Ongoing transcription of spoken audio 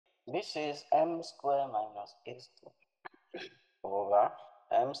This is m square minus a square over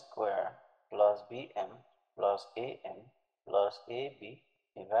m square plus bm plus am plus ab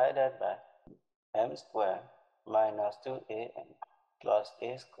divided by m square minus 2am plus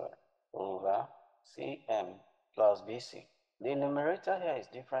a square over cm plus bc. The numerator here is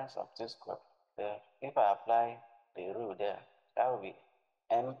difference of 2 square. So if I apply the rule there, that will be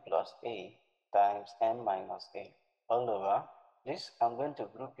m plus a times m minus a all over. This I'm going to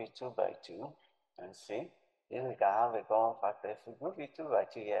group it 2 by 2 and see if we can have a common factor. If we group it 2 by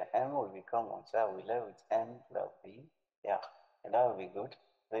 2 here, m will become 1, so we left with m plus b. Yeah, and that will be good.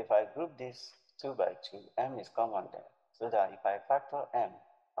 So if I group this 2 by 2, m is common there. So that if I factor m,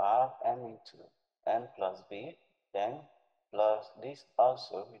 I have m into m plus b, then plus this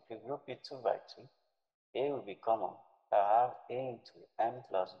also, if you group it 2 by 2, a will be common. I have a into m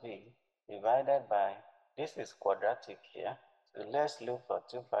plus b divided by, this is quadratic here. So let's look for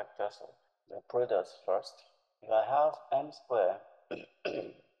two factors of the products first. If I have m squared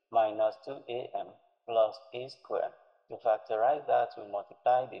minus 2am plus a squared, to factorize that, we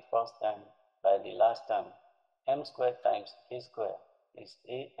multiply the first term by the last term. M squared times a squared is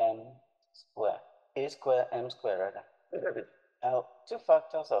am squared. A squared, m squared rather. Now, two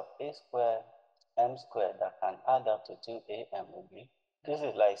factors of a squared, m squared that can add up to 2am will be, this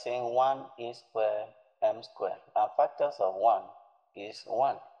is like saying 1a squared, m squared. And factors of 1 is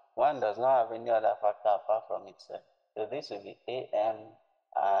 1. 1 does not have any other factor apart from itself. So this will be am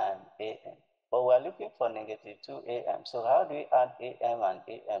and am. But we're looking for negative 2am. So how do we add am and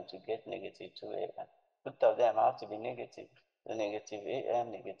am to get negative 2am? Both of them have to be negative. So negative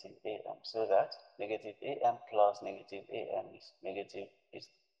am, negative am. So that negative am plus negative am is negative is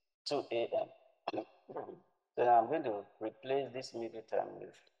 2am. So now I'm going to replace this middle term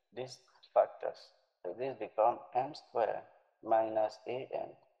with these factors. So this becomes m squared minus am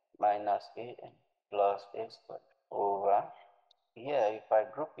plus a squared over, here if I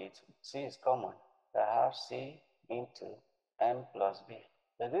group it, c is common. I have c into m plus b.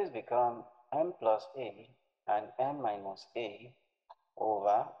 So this becomes m plus a and m minus a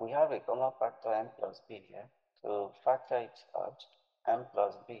over, we have a common factor m plus b here. So factor it out, m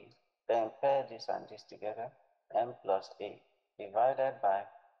plus b. Then pair this and this together, m plus a divided by,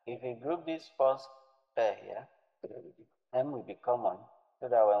 if we group this first pair here, m will be common, so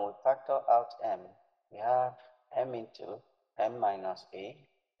that when we factor out m, we have m into m minus a.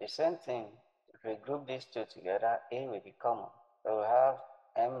 The same thing, if we group these two together, a will be common. So we have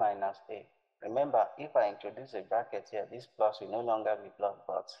m minus a. Remember, if I introduce a bracket here, this plus will no longer be plus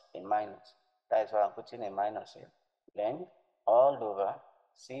but a minus. That is why I'm putting a minus here. Then all over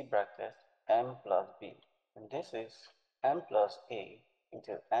c bracket m plus b. And this is m plus a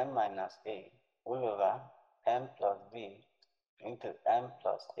into m minus a all over m plus b into m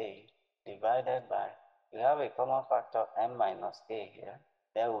plus a divided by, we have a common factor m minus a here.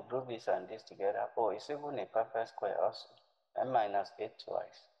 Then we'll group this and this together. Oh, it's even a perfect square also. M minus a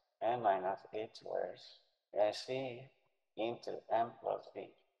twice. M minus a twice. And c into m plus b.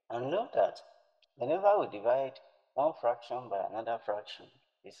 And note that whenever we divide one fraction by another fraction,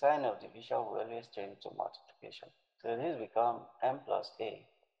 the sign of division will always change to multiplication. So this becomes m plus a,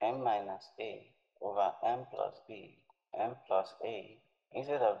 m minus a over m plus b, m plus a.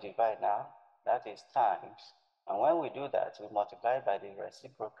 Instead of divide now, that is times. And when we do that, we multiply by the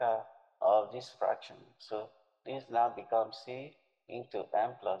reciprocal of this fraction. So this now becomes c into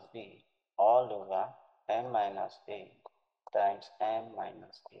m plus b all over m minus a times m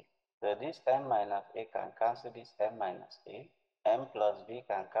minus a. So this m minus a can cancel this m minus a. M plus b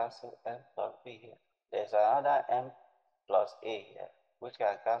can cancel m plus b here. There's another m plus a here, which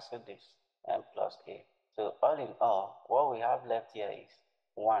can cancel this m plus a. So all in all, what we have left here is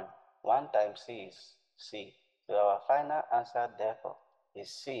 1. 1 times c is c. So our final answer, therefore, is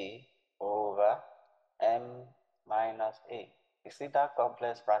c over m minus a. You see that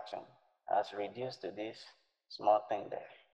complex fraction has reduced to this small thing there.